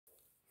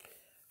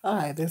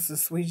Hi, this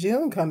is Sweet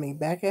Jim coming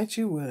back at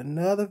you with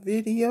another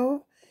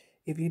video.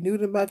 If you're new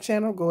to my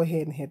channel, go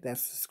ahead and hit that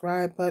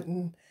subscribe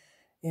button.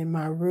 In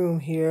my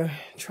room here,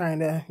 trying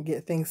to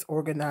get things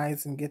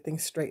organized and get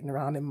things straightened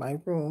around in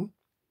my room.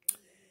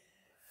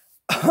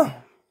 I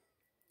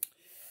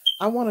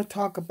want to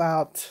talk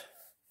about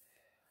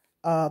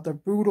the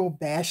brutal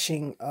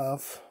bashing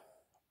of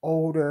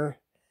older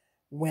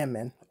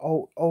women,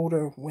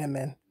 older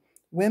women,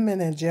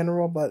 women in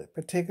general, but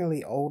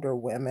particularly older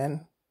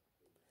women.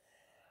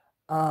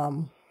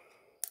 Um,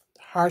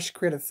 Harsh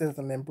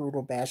criticism and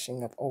brutal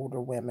bashing of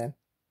older women.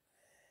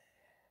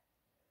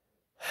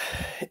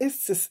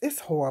 It's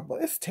horrible.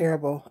 It's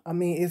terrible. I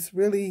mean, it's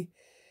really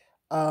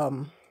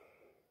um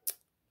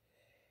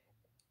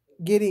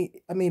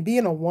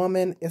being a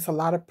woman, it's a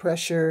lot of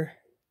pressure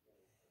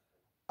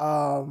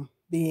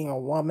being a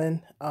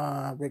woman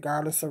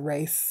regardless of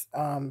race.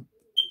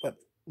 But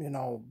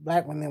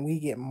black women, we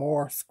get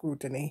more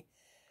scrutiny.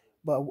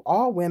 But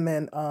all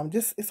women,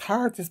 just it's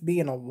hard just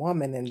being a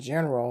woman in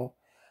general.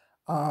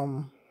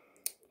 Um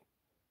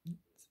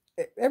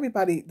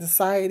Everybody,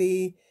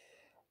 society,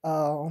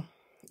 uh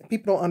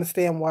people don't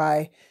understand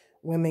why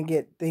women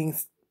get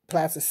things,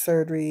 plastic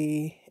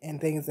surgery and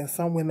things, and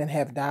some women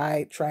have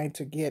died trying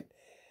to get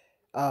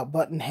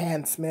butt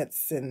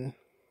enhancements and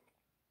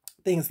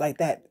things like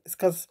that. It's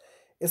because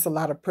it's a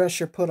lot of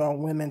pressure put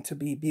on women to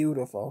be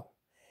beautiful.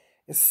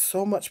 It's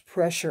so much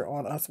pressure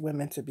on us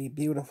women to be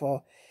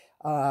beautiful.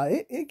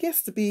 It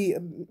gets to be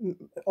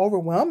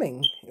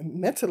overwhelming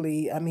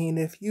mentally. I mean,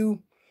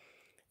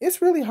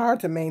 it's really hard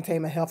to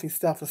maintain a healthy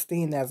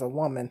self-esteem as a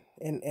woman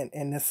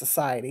in this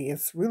society.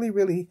 It's really,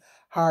 really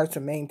hard to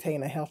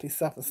maintain a healthy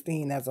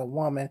self-esteem as a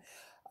woman.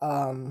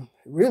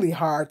 Really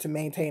hard to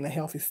maintain a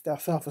healthy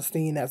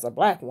self-esteem as a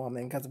black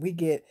woman, because we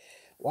get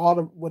all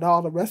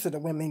the rest of the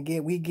women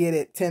get, we get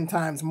it 10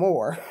 times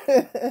more.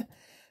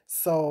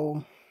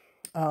 So,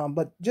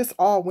 but just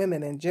all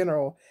women in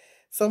general,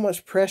 so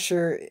much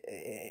pressure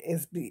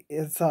is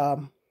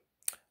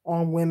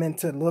on women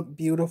to look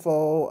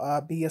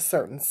beautiful, be a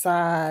certain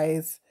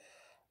size,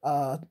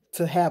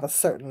 to have a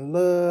certain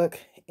look,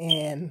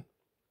 and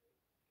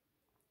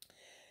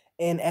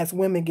as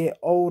women get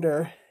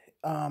older,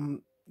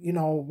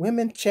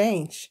 women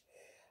change,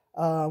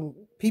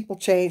 people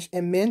change,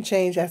 and men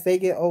change as they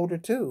get older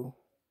too.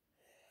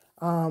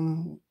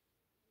 Um,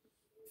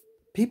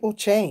 People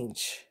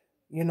change.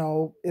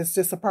 It's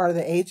just a part of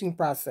the aging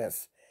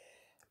process.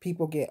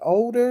 People get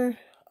older.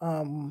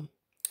 Um,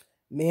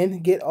 Men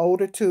get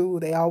older too.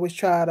 They always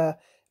try to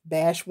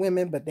bash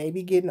women, but they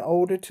be getting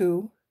older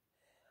too.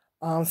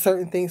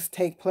 Certain things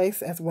take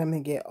place as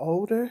women get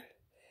older.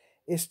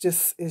 It's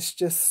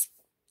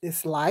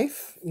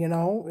life,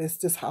 it's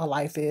just how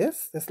life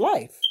is. It's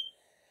life.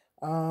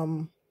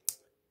 Um,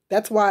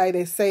 that's why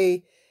they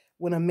say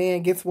when a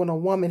man gets with a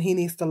woman, he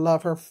needs to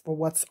love her for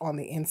what's on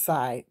the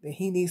inside. That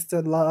he needs to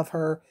love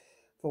her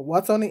for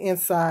what's on the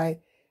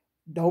inside.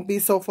 Don't be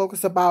so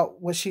focused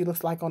about what she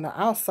looks like on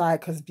the outside,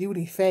 because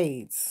beauty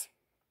fades.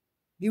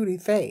 Beauty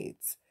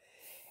fades.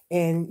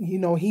 And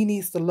he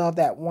needs to love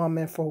that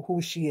woman for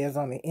who she is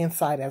on the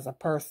inside as a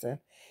person,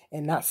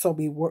 and not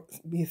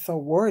be so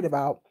worried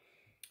about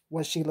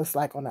what she looks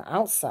like on the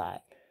outside.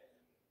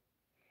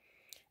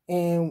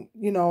 And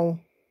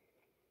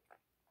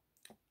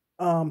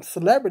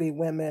celebrity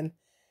women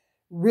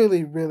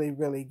really, really,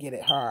 really get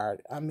it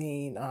hard. I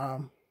mean,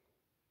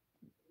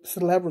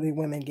 celebrity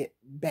women get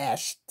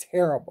bashed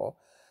terrible.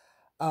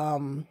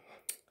 Um,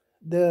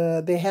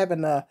 they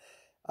having a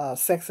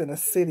Sex and the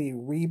City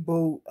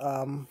reboot.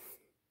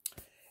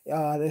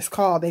 It's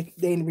called, they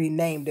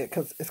renamed it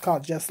because it's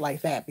called Just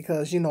Like That,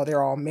 because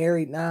they're all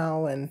married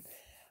now,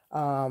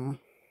 um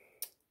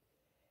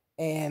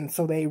and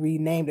so they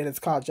renamed it. It's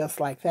called Just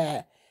Like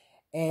That.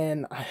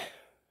 And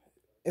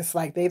it's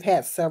like they've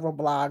had several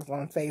blogs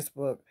on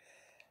Facebook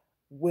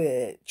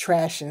with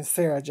trashing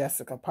Sarah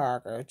Jessica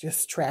Parker,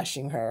 just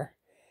trashing her.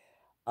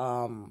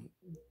 Um,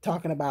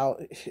 Talking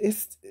about,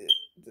 it's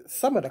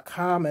some of the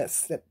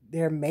comments that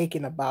they're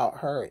making about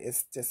her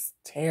is just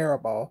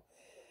terrible.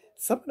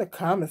 Some of the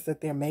comments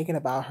that they're making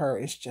about her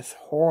is just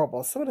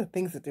horrible. Some of the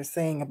things that they're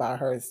saying about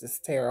her is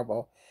just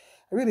terrible.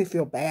 I really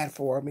feel bad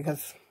for her,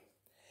 because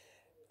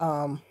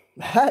um,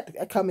 I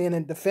come in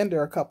and defend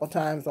her a couple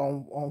times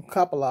on a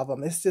couple of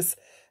them. It's just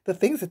the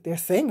things that they're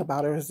saying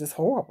about her is just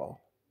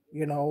horrible.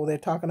 They're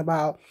talking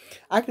about.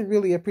 I can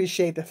really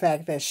appreciate the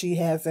fact that she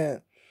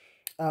hasn't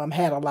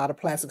had a lot of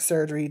plastic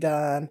surgery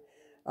done.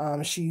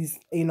 She's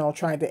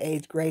trying to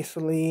age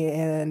gracefully,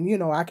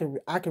 and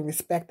I can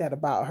respect that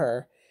about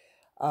her.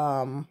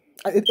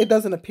 It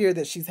doesn't appear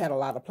that she's had a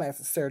lot of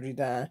plastic surgery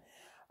done.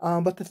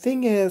 But the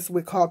thing is,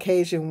 with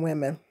Caucasian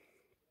women,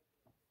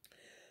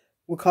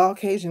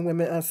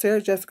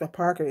 Sarah Jessica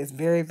Parker is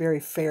very, very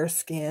fair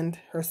skinned.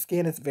 Her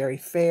skin is very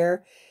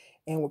fair.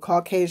 And with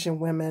Caucasian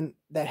women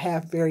that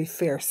have very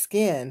fair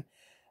skin,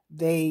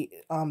 the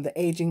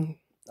aging,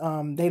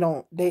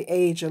 they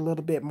age a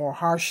little bit more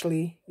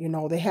harshly.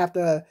 They have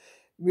to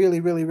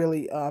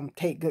really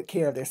take good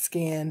care of their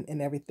skin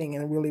and everything,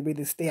 and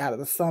really stay out of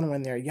the sun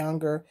when they're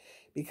younger,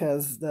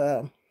 because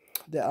the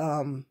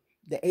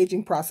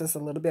aging process is a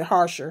little bit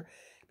harsher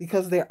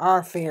because there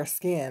are fair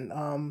skin.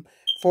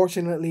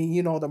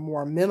 Fortunately, the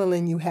more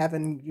melanin you have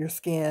in your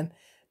skin,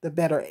 the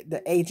better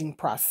the aging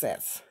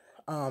process.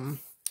 But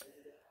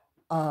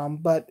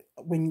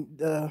when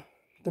the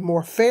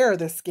more fair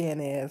the skin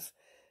is,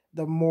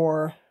 the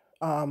more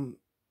a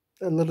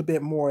little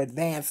bit more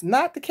advanced.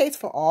 Not the case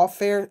for all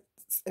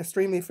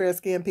extremely fair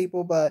skinned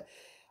people, but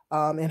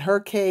in her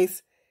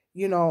case,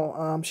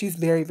 she's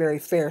very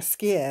fair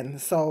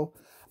skinned. So,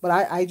 but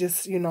I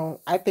just,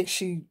 I think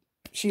she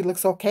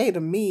looks okay to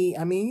me.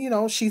 I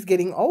mean, she's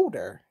getting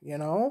older,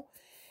 and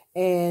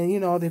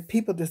the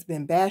people just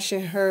been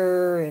bashing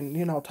her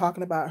and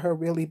talking about her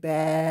really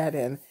bad,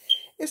 and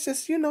it's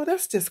just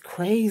that's just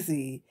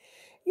crazy.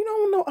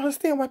 Don't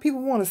understand why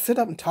people want to sit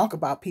up and talk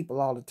about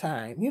people all the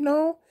time.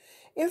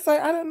 It's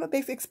like, I don't know,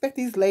 they expect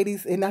these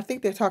ladies, and I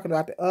think they're talking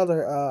about the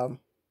other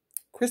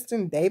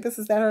Kristen Davis,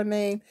 is that her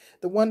name?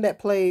 The one that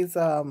plays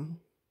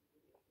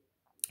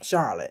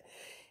Charlotte.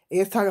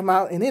 Is talking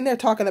about, and then they're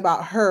talking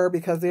about her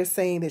because they're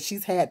saying that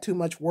she's had too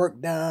much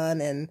work done,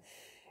 and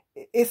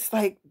it's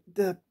like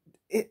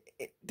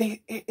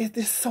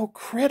it's so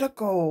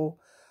critical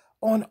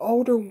on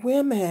older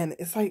women.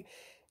 It's like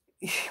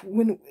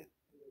when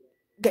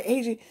the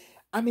aging,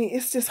 I mean,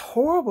 it's just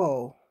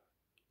horrible.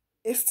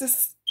 It's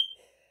just,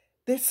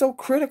 they're so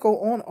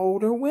critical on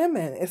older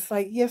women. It's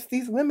like, yes,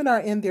 these women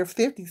are in their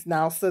 50s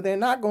now, so they're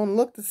not going to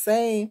look the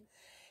same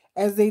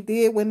as they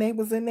did when they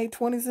was in their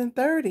 20s and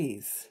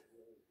 30s.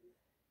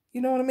 You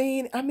know what I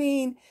mean? I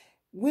mean,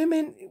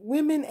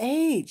 women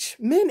age,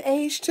 men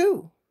age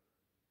too.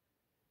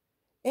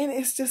 And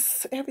it's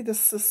just, the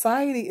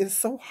society is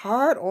so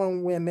hard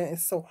on women.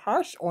 It's so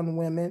harsh on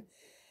women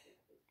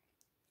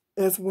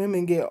as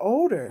women get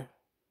older.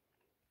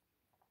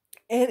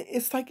 And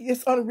it's like,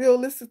 it's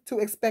unrealistic to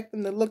expect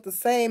them to look the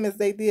same as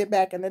they did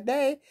back in the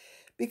day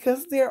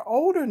because they're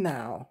older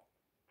now.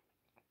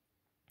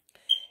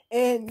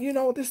 And,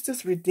 this is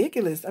just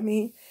ridiculous. I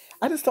mean,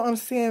 I just don't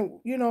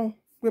understand,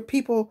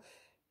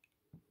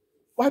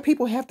 why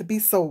people have to be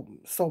so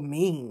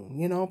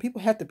mean.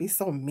 People have to be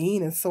so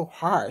mean and so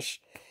harsh.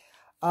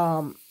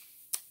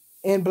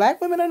 And black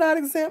women are not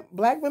exempt.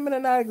 Black women are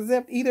not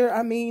exempt either.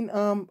 I mean,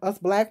 us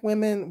black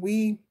women,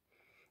 we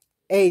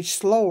age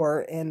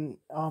slower, and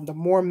the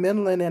more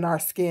melanin in our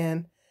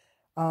skin,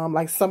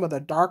 like some of the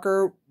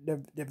darker,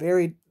 the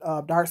very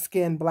dark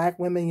skinned black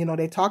women,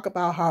 they talk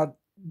about how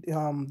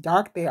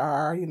dark they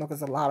are,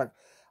 because a lot of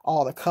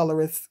all the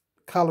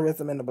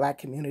colorism in the black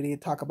community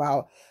talk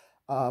about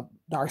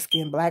dark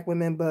skinned black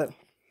women, but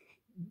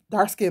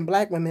dark skinned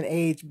black women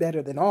age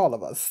better than all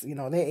of us.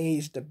 They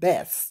age the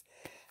best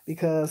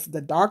because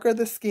the darker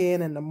the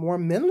skin and the more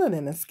melanin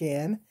in the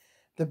skin,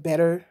 the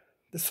better,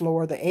 the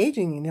slower the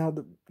aging.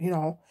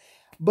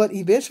 But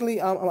eventually,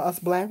 us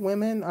black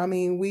women, I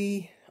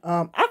mean,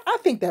 I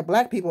think that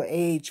black people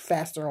age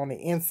faster on the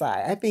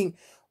inside. I think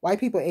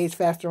white people age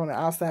faster on the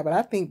outside, but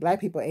I think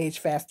black people age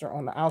faster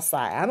on the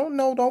outside. I don't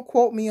know. Don't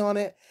quote me on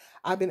it.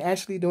 I've been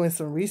actually doing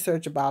some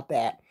research about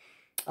that.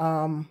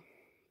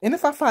 And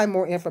if I find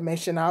more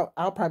information,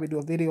 I'll probably do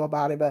a video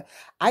about it. But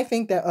I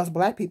think that us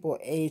black people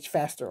age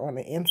faster on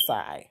the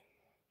inside.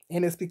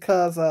 And it's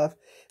because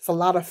it's a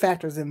lot of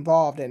factors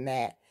involved in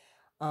that.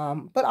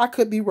 But I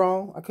could be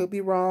wrong.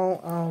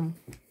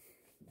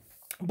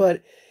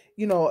 But,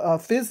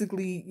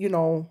 physically,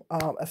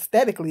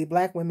 aesthetically,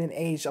 black women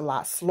age a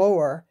lot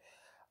slower.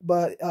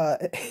 But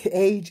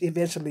age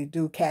eventually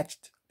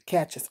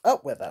catches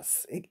up with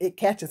us. It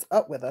catches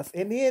up with us.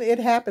 And then it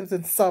happens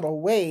in subtle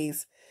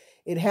ways.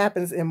 It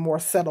happens in more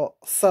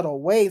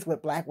subtle ways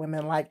with black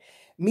women. Like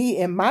me,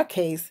 in my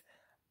case,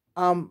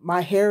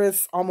 my hair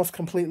is almost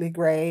completely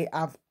gray.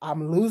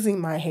 I'm losing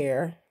my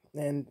hair,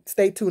 and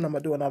stay tuned. I'm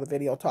gonna do another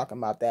video talking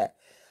about that.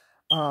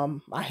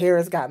 My hair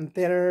has gotten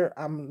thinner.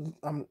 I'm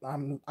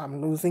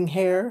losing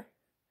hair.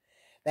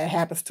 That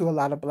happens to a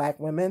lot of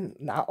black women.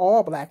 Not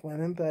all black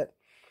women, but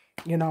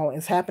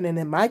it's happening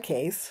in my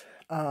case.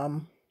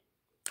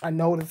 I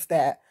noticed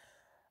that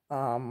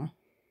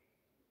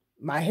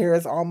my hair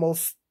is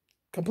almost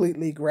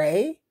completely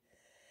gray.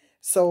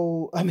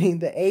 So, I mean,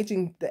 the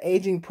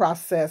aging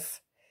process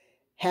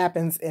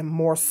happens in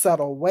more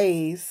subtle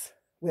ways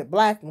with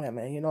black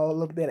women, a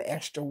little bit of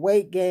extra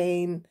weight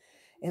gain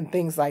and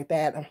things like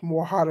that,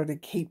 more harder to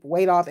keep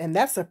weight off. And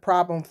that's a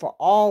problem for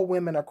all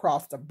women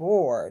across the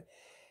board.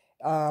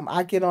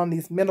 I get on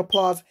these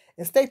menopause,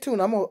 and stay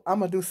tuned. I'm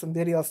gonna do some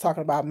videos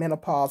talking about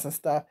menopause and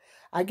stuff.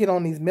 I get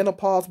on these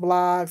menopause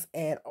blogs,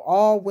 and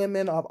all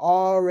women of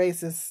all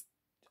races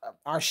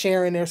are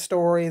sharing their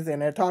stories,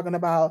 and they're talking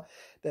about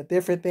the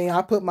different thing.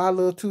 I put my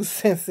little 2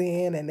 cents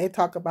in, and they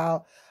talk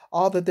about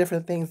all the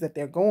different things that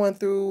they're going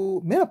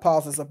through.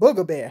 Menopause is a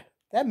booger bear.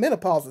 That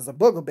menopause is a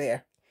booger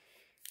bear.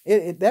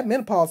 That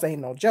menopause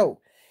ain't no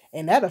joke,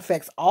 and that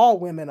affects all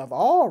women of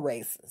all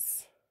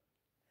races.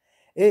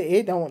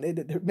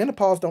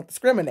 Menopause don't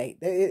discriminate.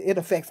 It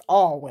affects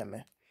all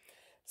women.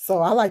 So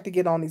I like to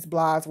get on these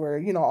blogs where,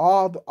 you know,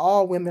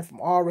 all women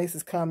from all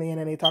races come in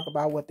and they talk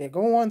about what they're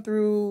going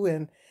through,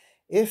 and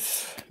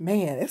it's,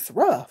 man, it's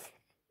rough.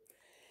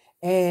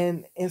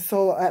 And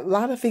so a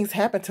lot of things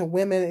happen to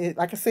women.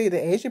 Like I say,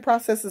 the aging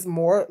process is a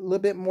little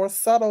bit more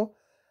subtle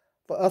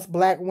for us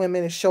black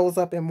women. It shows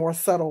up in more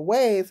subtle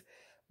ways,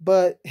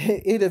 but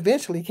it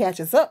eventually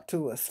catches up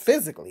to us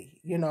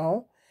physically, you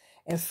know.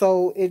 And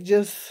so it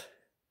just,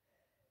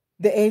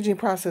 the aging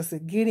process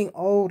of getting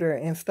older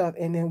and stuff,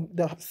 and then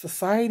the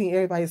society,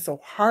 everybody is so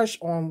harsh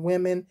on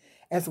women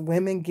as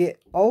women get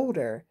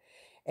older.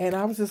 And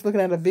I was just looking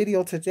at a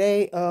video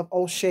today of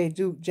O'Shea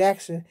Duke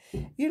Jackson.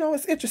 You know,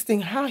 it's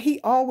interesting how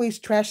he always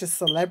trashes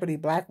celebrity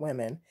black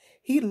women.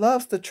 He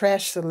loves to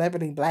trash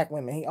celebrity black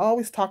women. He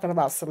always talking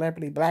about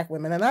celebrity black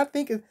women. And I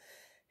think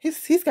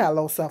he's got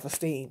low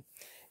self-esteem.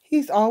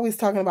 He's always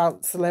talking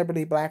about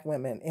celebrity black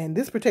women. In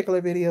this particular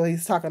video,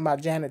 he's talking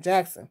about Janet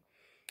Jackson.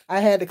 I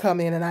had to come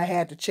in and I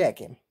had to check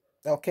him.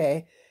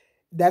 Okay.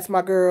 That's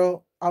my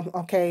girl.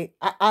 Okay.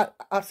 I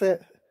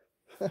said,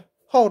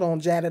 hold on,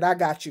 Janet. I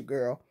got you,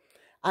 girl.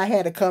 I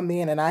had to come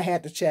in and I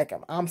had to check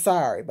him. I'm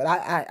sorry, but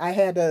I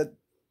had to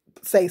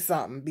say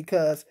something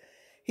because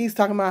he's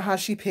talking about how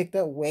she picked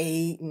up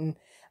weight. And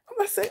I'm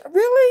like,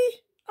 really?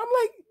 I'm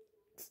like,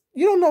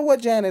 you don't know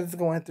what Janet is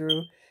going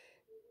through.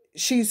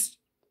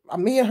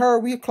 Me and her,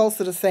 we're close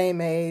to the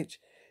same age.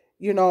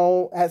 You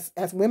know,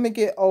 as women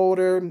get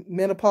older,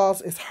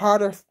 menopause is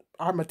harder.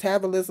 Our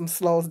metabolism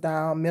slows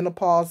down.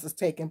 Menopause is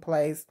taking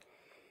place.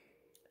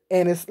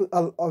 And it's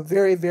a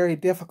very, very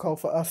difficult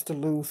for us to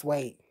lose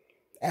weight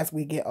as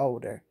we get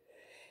older.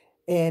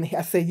 And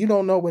I said, you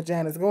don't know what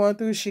Janet's going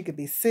through. She could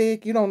be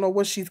sick. You don't know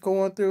what she's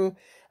going through.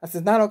 I said,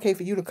 it's not okay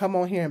for you to come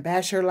on here and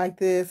bash her like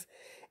this.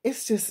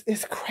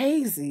 It's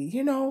crazy,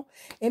 you know.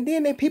 And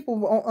then people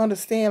won't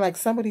understand, like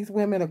some of these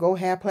women will go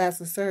have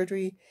plastic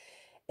surgery,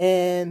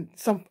 and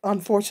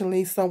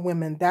unfortunately, some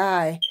women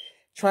die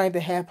trying to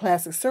have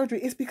plastic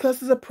surgery. It's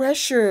because of the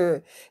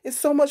pressure. It's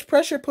so much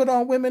pressure put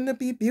on women to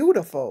be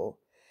beautiful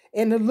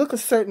and to look a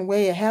certain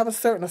way and have a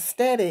certain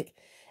aesthetic,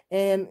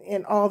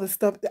 and all the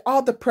stuff,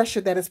 all the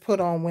pressure that is put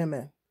on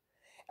women.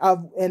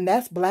 And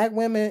that's black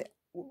women,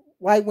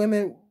 white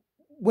women,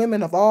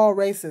 women of all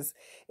races.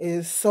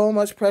 Is so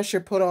much pressure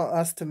put on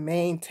us to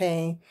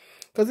maintain.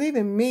 Because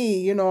even me,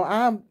 you know,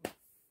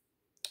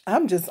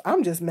 I'm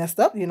just messed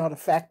up, you know, the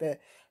fact that,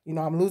 you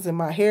know, I'm losing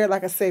my hair.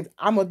 Like I said,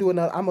 I'm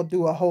gonna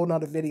do a whole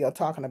nother video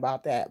talking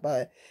about that.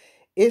 But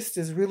it's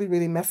just really,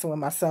 really messing with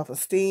my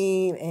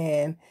self-esteem,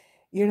 and,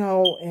 you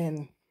know,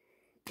 and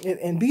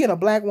being a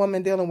black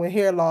woman dealing with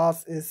hair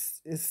loss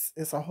is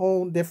a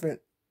whole different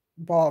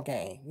ball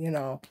game, you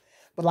know.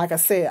 But like I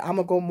said, I'm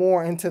gonna go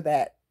more into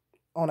that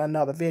on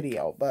another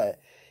video. But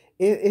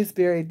it's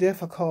very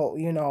difficult,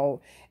 you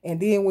know. And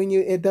then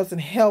it doesn't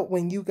help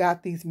when you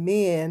got these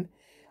men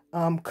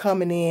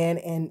coming in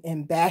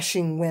and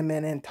bashing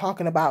women and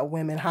talking about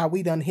women, how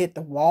we done hit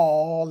the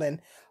wall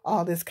and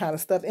all this kind of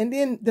stuff. And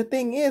then the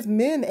thing is,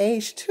 men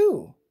age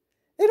too.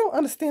 They don't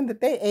understand that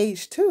they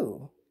age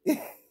too.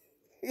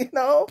 You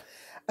know,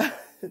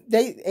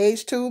 they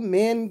age too.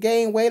 Men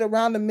gain weight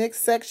around the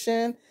mixed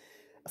section.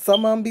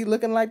 Some of them be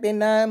looking like they're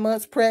 9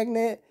 months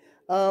pregnant.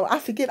 I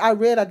forget. I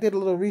did a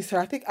little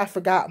research. I think I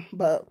forgot,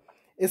 but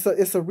it's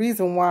a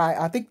reason why.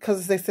 I think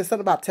because they said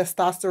something about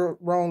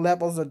testosterone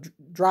levels are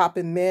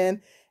dropping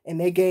men, and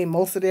they gain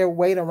most of their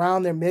weight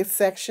around their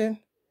midsection.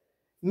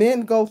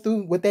 Men go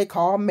through what they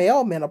call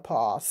male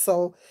menopause.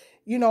 So,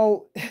 you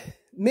know,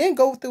 men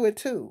go through it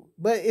too.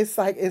 But it's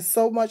like, it's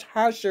so much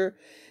harsher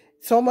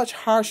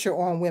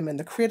on women.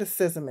 The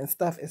criticism and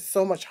stuff is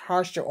so much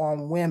harsher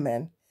on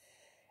women.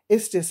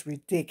 It's just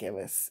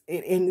ridiculous.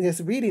 And it's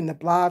reading the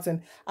blogs,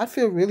 and I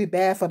feel really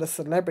bad for the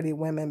celebrity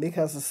women,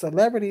 because the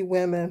celebrity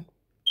women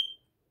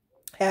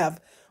have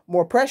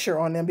more pressure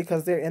on them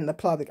because they're in the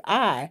public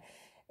eye.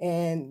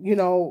 And, you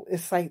know,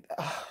 it's like,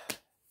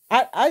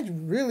 I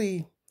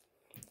really,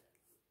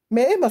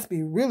 man, it must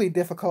be really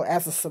difficult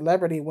as a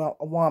celebrity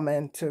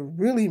woman to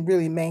really,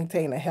 really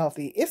maintain a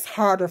healthy. It's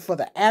harder for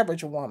the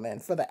average woman.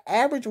 For the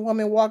average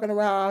woman walking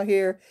around out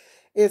here,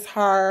 it's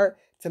hard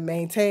to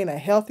maintain a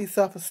healthy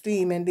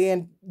self-esteem. And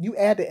then you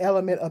add the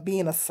element of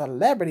being a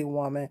celebrity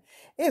woman,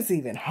 it's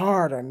even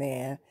harder,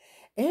 man.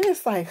 And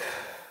it's like,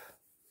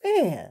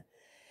 man.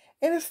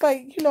 And it's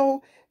like, you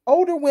know,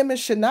 older women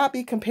should not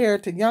be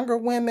compared to younger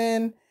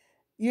women.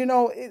 You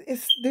know,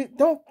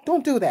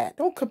 don't do that.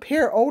 Don't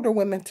compare older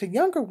women to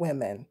younger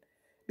women,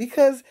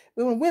 because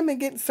when women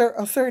get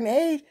a certain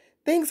age,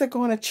 things are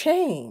going to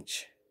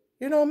change.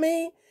 You know what I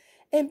mean?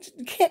 And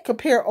you can't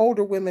compare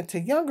older women to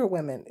younger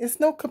women. It's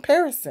no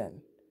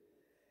comparison.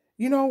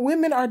 You know,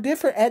 women are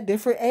different at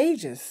different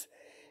ages.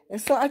 And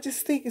so I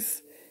just think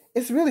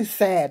it's really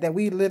sad that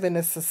we live in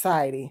this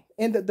society.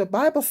 And the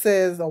Bible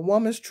says a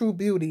woman's true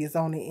beauty is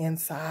on the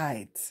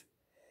inside.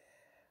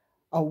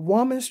 A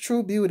woman's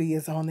true beauty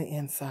is on the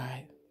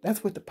inside.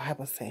 That's what the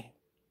Bible says.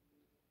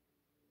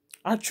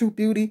 Our true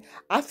beauty,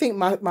 I think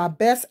my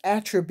best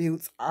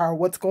attributes are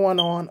what's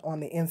going on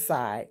the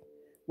inside.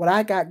 What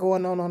I got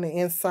going on the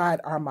inside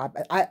are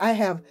I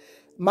have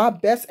my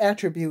best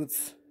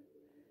attributes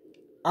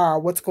are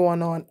what's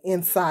going on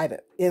inside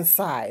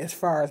as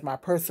far as my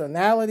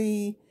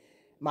personality,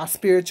 my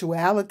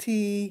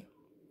spirituality,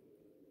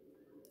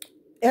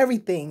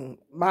 everything,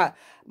 my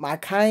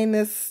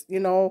kindness,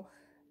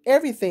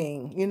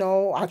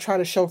 everything, I try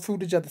to show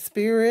fruitage of the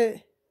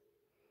spirit.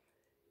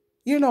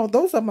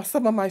 Those are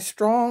some of my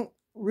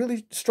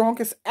really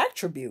strongest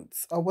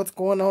attributes of what's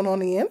going on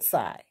the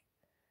inside,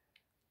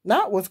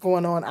 not what's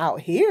going on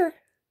out here,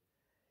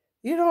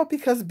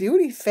 because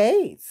beauty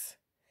fades.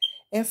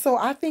 And so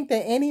I think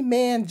that any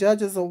man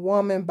judges a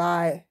woman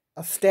by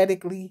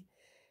aesthetically,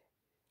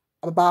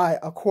 by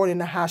according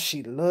to how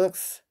she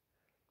looks,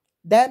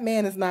 that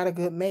man is not a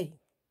good mate.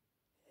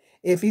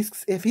 If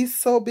he's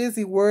so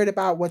busy worried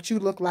about what you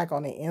look like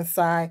on the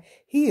inside,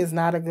 he is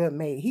not a good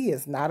mate. He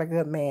is not a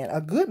good man.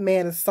 A good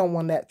man is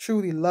someone that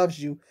truly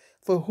loves you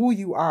for who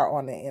you are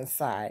on the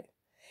inside.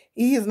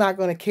 He is not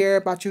going to care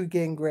about you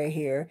getting gray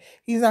hair.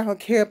 He's not going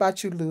to care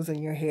about you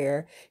losing your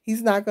hair.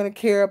 He's not going to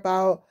care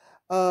about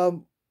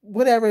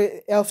whatever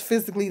else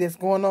physically that's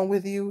going on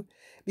with you,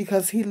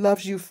 because he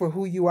loves you for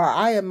who you are.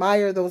 I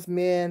admire those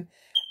men.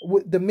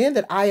 The men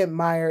that I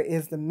admire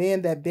is the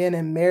men that been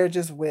in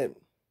marriages with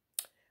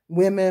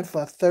women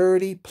for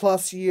 30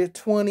 plus years,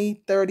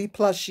 20, 30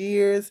 plus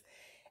years,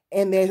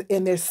 and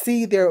they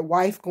see their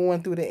wife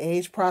going through the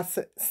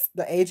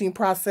aging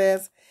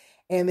process,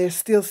 and they're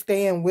still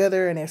staying with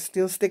her, and they're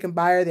still sticking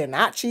by her. They're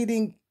not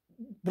cheating.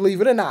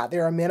 Believe it or not,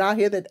 there are men out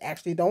here that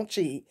actually don't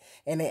cheat,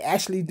 and they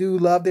actually do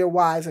love their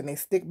wives, and they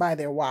stick by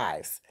their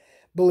wives.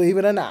 Believe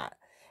it or not.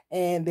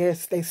 And they're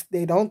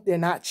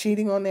not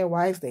cheating on their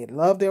wives. They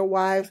love their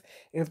wives.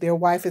 If their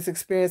wife is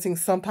experiencing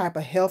some type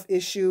of health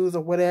issues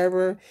or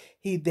whatever,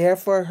 he's there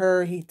for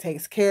her. He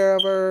takes care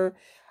of her.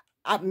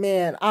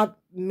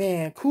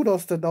 Man,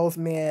 kudos to those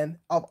men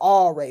of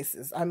all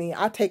races. I mean,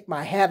 I take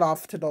my hat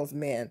off to those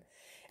men.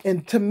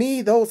 And to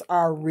me, those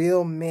are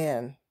real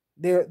men.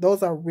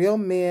 Those are real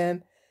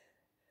men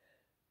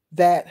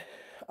that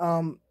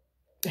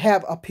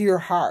have a pure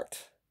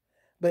heart.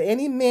 But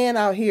any man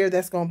out here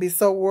that's going to be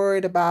so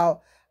worried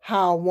about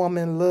how a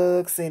woman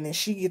looks, and then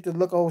she get to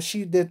look,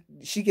 she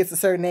gets a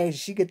certain age,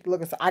 she get to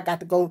look, so I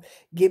got to go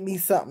get me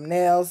something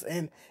else.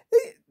 And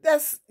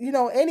that's,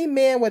 any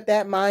man with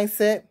that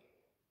mindset,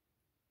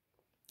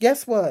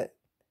 guess what?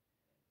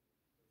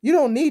 You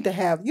don't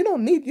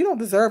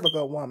deserve a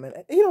good woman.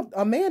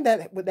 A man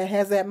that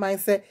has that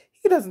mindset,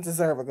 he doesn't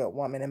deserve a good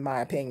woman, in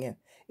my opinion.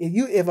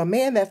 If a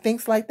man that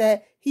thinks like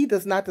that, he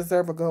does not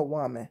deserve a good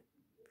woman.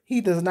 He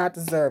does not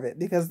deserve it,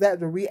 because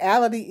the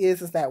reality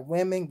is that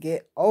women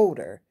get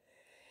older,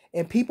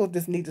 and people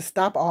just need to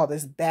stop all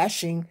this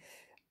bashing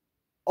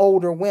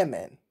older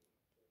women.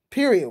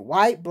 Period.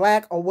 White,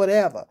 black, or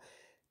whatever.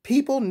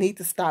 People need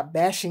to stop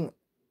bashing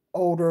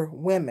older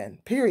women.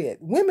 Period.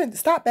 Women,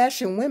 stop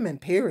bashing women.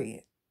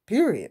 Period.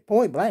 Period.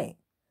 Point blank.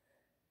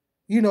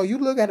 You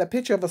look at a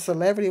picture of a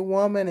celebrity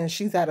woman, and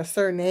she's at a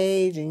certain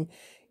age, and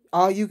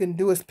all you can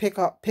do is pick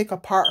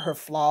apart her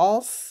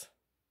flaws.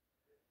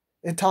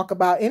 And talk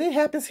about, and it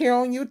happens here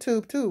on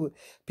YouTube too.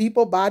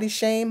 People body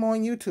shame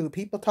on YouTube.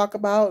 People talk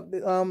about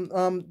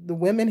the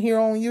women here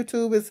on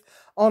YouTube is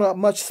on a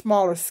much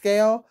smaller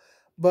scale.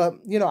 But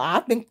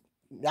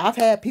I've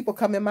had people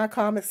come in my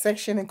comment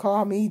section and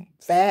call me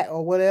fat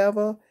or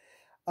whatever.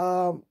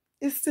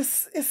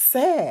 It's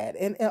sad,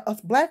 and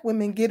us black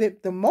women get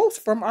it the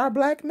most from our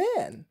black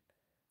men.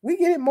 We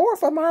get it more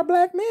from our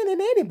black men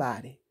than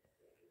anybody.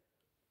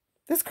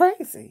 It's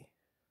crazy.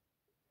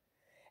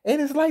 And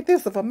it's like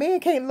this: if a man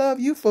can't love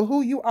you for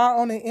who you are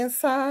on the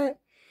inside,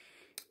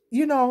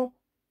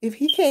 if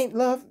he can't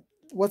love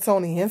what's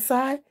on the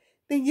inside,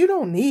 then you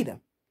don't need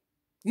him.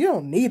 You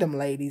don't need him,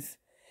 ladies.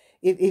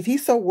 If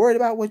he's so worried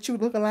about what you're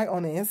looking like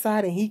on the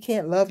inside, and he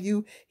can't love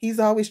you, he's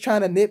always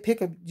trying to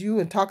nitpick at you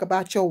and talk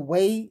about your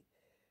weight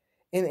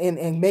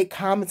and make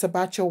comments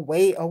about your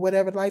weight or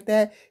whatever like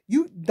that.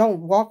 You don't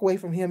walk away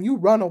from him. You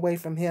run away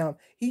from him.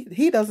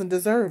 He doesn't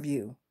deserve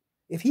you.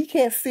 If he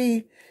can't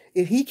see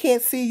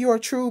your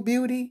true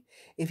beauty,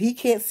 if he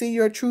can't see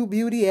your true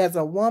beauty as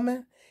a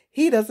woman,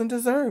 he doesn't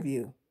deserve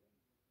you.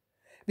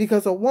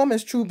 Because a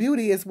woman's true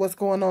beauty is what's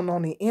going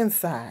on the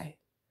inside.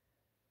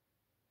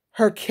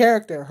 Her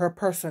character, her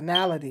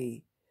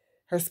personality,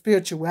 her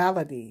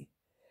spirituality.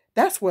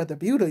 That's where the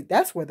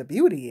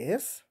beauty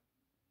is.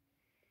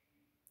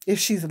 If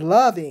she's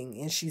loving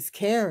and she's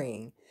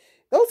caring,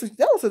 those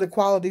are the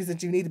qualities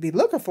that you need to be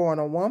looking for in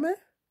a woman.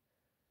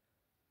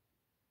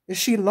 Is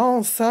she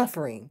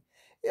long-suffering?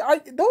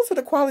 Those are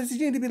the qualities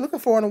you need to be looking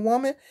for in a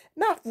woman,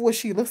 not for what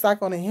she looks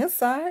like on the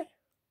inside.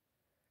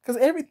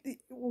 Because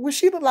what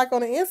she looks like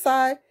on the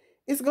inside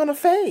is going to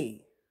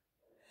fade.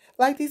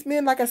 Like these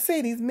men, like I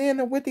say, these men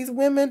are with these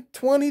women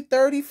 20,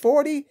 30,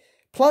 40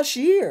 plus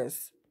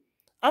years.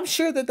 I'm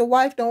sure that the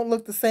wife don't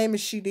look the same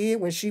as she did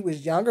when she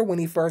was younger, when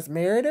he first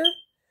married her.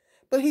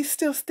 But he's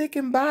still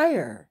sticking by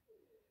her.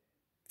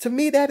 To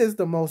me, that is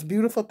the most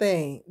beautiful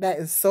thing. That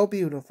is so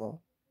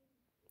beautiful.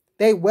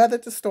 They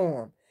weathered the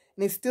storm,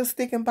 and they're still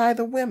sticking by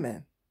the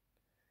women.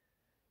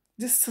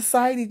 this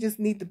society just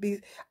need to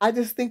be, I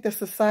just think that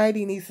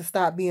society needs to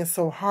stop being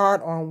so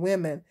hard on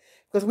women,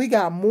 because we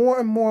got more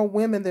and more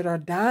women that are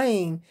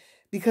dying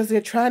because they're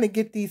trying to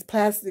get these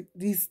plastic,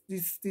 these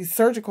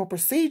surgical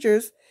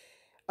procedures.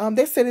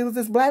 They said it was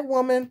this black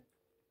woman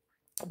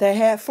that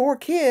had 4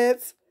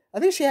 kids. I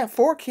think she had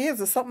 4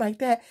 kids or something like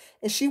that.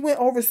 And she went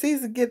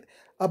overseas to get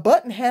a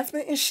butt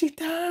enhancement and she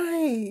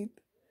died.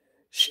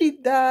 She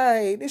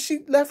died. And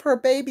she left her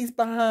babies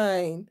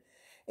behind.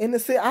 And they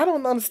said, I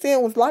don't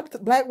understand. Was a lot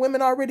of black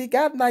women already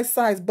got a nice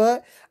size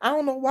butt. I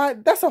don't know why.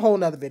 That's a whole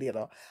nother video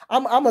though.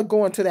 I'm going to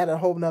go into that in a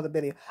whole nother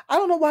video. I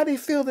don't know why they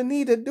feel the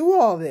need to do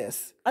all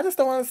this. I just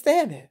don't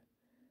understand it.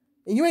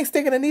 And you ain't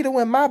sticking a needle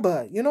in my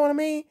butt. You know what I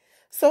mean?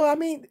 So, I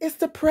mean, it's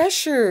the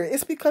pressure.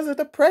 It's because of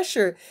the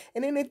pressure.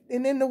 And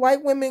then the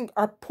white women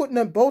are putting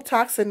the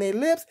Botox in their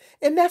lips,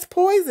 and that's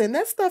poison.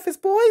 That stuff is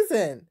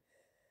poison.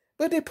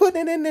 But they're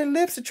putting it in their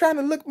lips and trying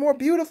to look more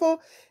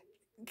beautiful.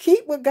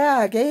 Keep what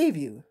God gave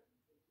you.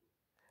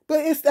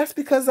 But that's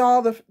because of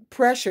all the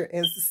pressure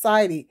in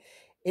society.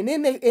 And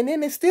then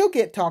they still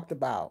get talked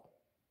about.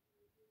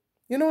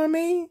 You know what I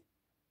mean?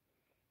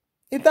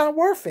 It's not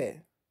worth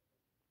it.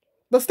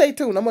 But stay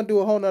tuned. I'm going to do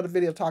a whole nother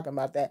video talking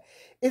about that.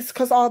 It's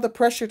because all the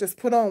pressure that's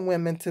put on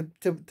women to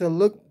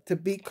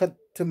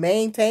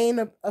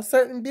maintain a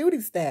certain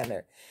beauty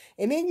standard.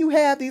 And then you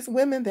have these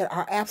women that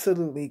are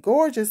absolutely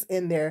gorgeous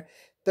in their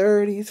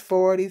 30s,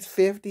 40s,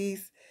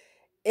 50s,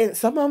 and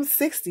some of them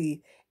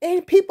 60.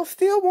 And people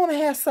still want to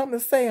have something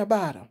to say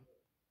about them.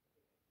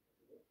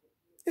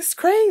 It's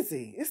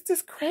crazy. It's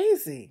just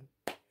crazy.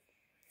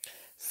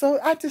 So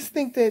I just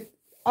think that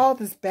all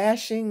this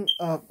bashing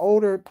of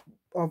older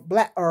or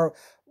black,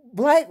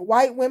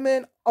 white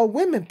women, or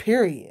women,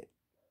 period.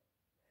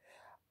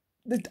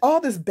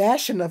 All this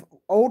bashing of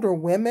older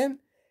women,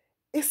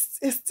 it's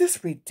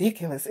just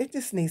ridiculous. It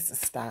just needs to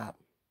stop.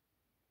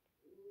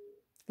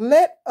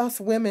 Let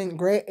us women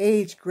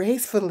age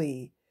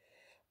gracefully.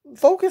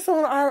 Focus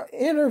on our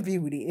inner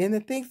beauty and the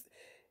things.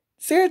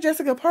 Sarah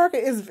Jessica Parker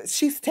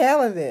she's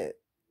talented.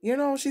 You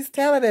know, she's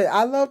talented.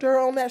 I loved her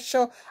on that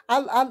show. I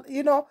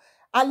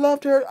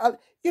loved her.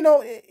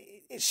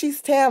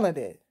 She's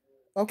talented.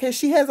 Okay,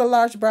 she has a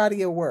large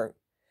body of work.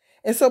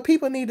 And so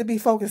people need to be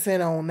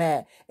focusing on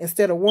that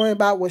instead of worrying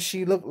about what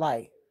she looked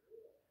like.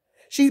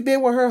 She's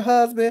been with her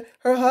husband.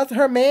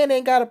 Her man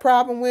ain't got a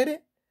problem with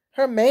it.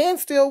 Her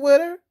man's still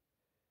with her.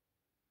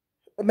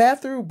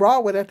 Matthew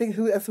Broadway, I think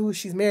that's who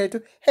she's married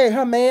to. Hey,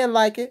 her man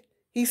like it.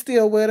 He's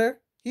still with her.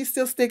 He's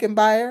still sticking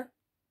by her.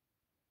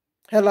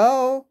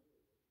 Hello?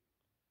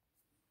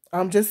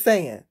 I'm just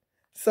saying.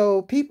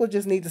 So people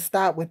just need to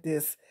stop with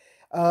this.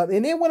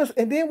 And then when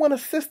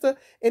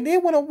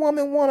a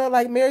woman wanna,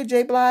 like Mary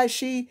J. Blige,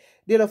 she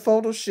did a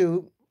photo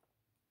shoot,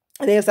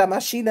 and there's talking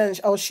about she done.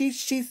 Oh,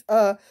 she's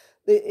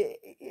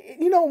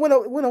when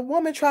a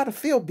woman try to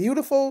feel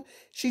beautiful,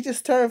 she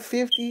just turned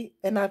 50,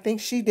 and I think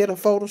she did a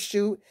photo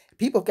shoot.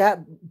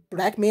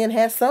 Black men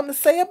had something to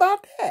say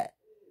about that.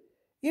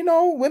 You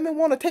know, women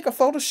want to take a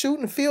photo shoot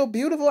and feel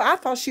beautiful. I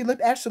thought she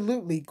looked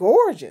absolutely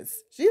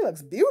gorgeous. She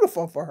looks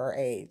beautiful for her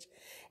age.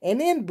 And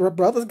then her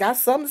brothers got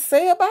something to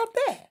say about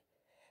that.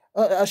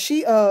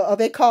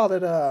 They call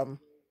it,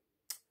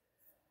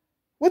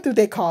 what do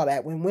they call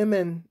that? When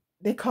women,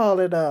 they call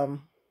it,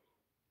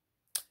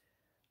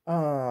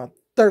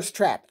 thirst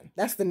trapping.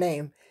 That's the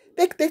name.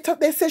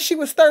 They said she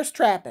was thirst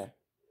trapping.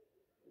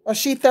 Or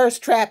she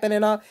thirst trapping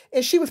and all.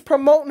 And she was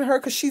promoting her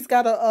because she's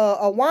got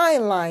a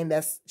wine line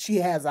that she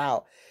has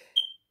out.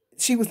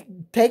 She was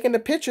taking the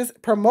pictures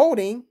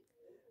promoting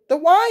the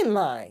wine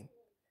line.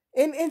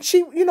 And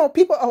she,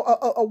 people,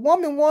 a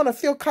woman want to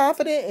feel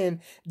confident and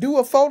do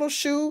a photo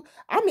shoot.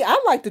 I mean,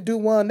 I like to do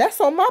one. That's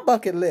on my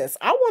bucket list.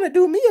 I want to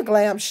do me a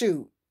glam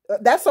shoot.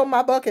 That's on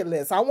my bucket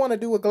list. I want to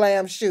do a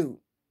glam shoot.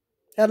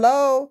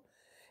 Hello?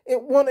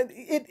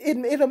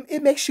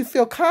 It makes you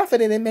feel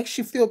confident. It makes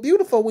you feel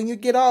beautiful when you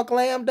get all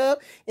glammed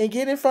up and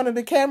get in front of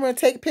the camera and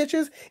take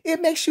pictures.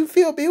 It makes you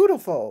feel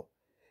beautiful.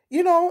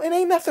 You know, it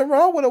ain't nothing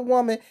wrong with a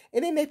woman.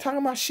 And then they talking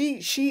about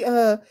she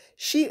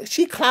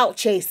clout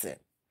chasing.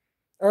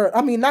 Or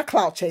I mean, not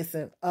clout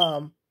chasing.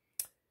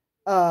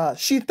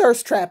 She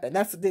thirst trapping.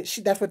 That's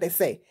what they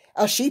say.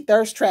 She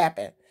thirst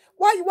trapping.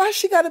 Why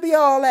she got to be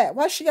all that?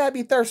 Why she got to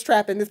be thirst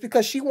trapping? It's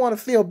because she want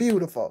to feel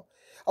beautiful.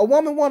 A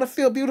woman want to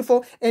feel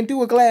beautiful and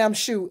do a glam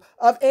shoot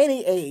of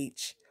any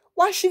age.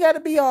 Why she got to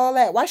be all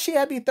that? Why she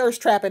got to be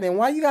thirst trapping? And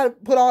why you got to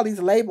put all these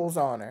labels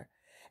on her?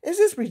 It's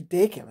just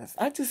ridiculous.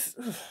 I'm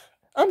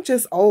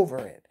just over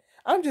it.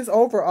 I'm just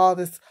over all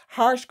this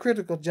harsh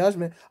critical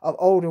judgment of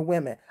older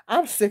women.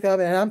 I'm sick of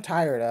it and I'm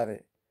tired of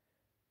it.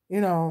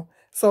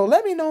 So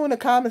let me know in the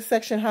comment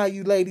section how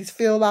you ladies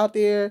feel out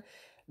there.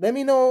 Let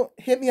me know.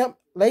 Hit me up,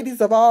 ladies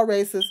of all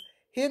races.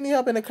 Hit me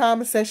up in the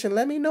comment section.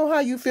 Let me know how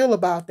you feel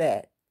about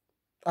that.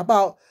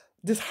 About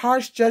this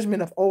harsh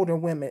judgment of older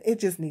women. It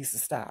just needs to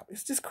stop.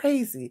 It's just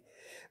crazy.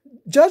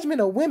 Judgment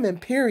of women,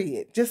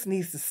 period, just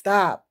needs to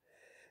stop.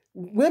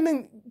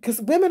 Because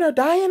women are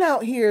dying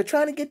out here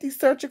trying to get these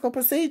surgical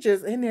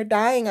procedures, and they're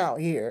dying out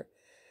here.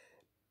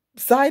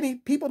 Society,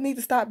 people need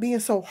to stop being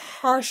so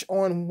harsh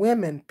on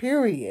women,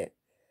 period.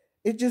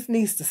 It just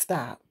needs to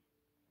stop.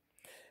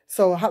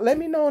 So let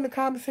me know in the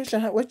comment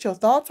section what your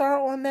thoughts are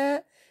on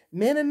that.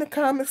 Men in the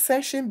comment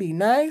section, be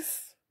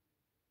nice.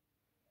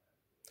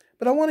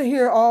 But I want to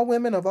hear all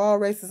women of all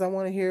races. I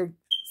want to hear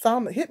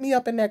some. Hit me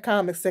up in that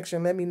comment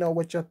section. Let me know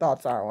what your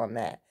thoughts are on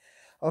that.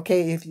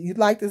 Okay, if you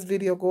like this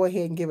video, go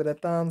ahead and give it a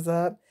thumbs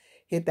up.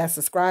 Hit that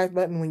subscribe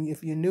button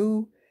if you're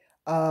new.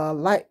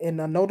 Like and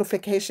the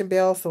notification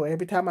bell, so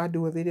every time I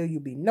do a video,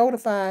 you'll be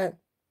notified.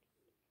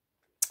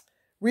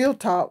 Real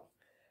talk.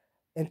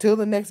 Until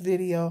the next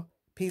video,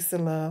 peace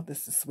and love.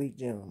 This is Sweet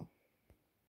June.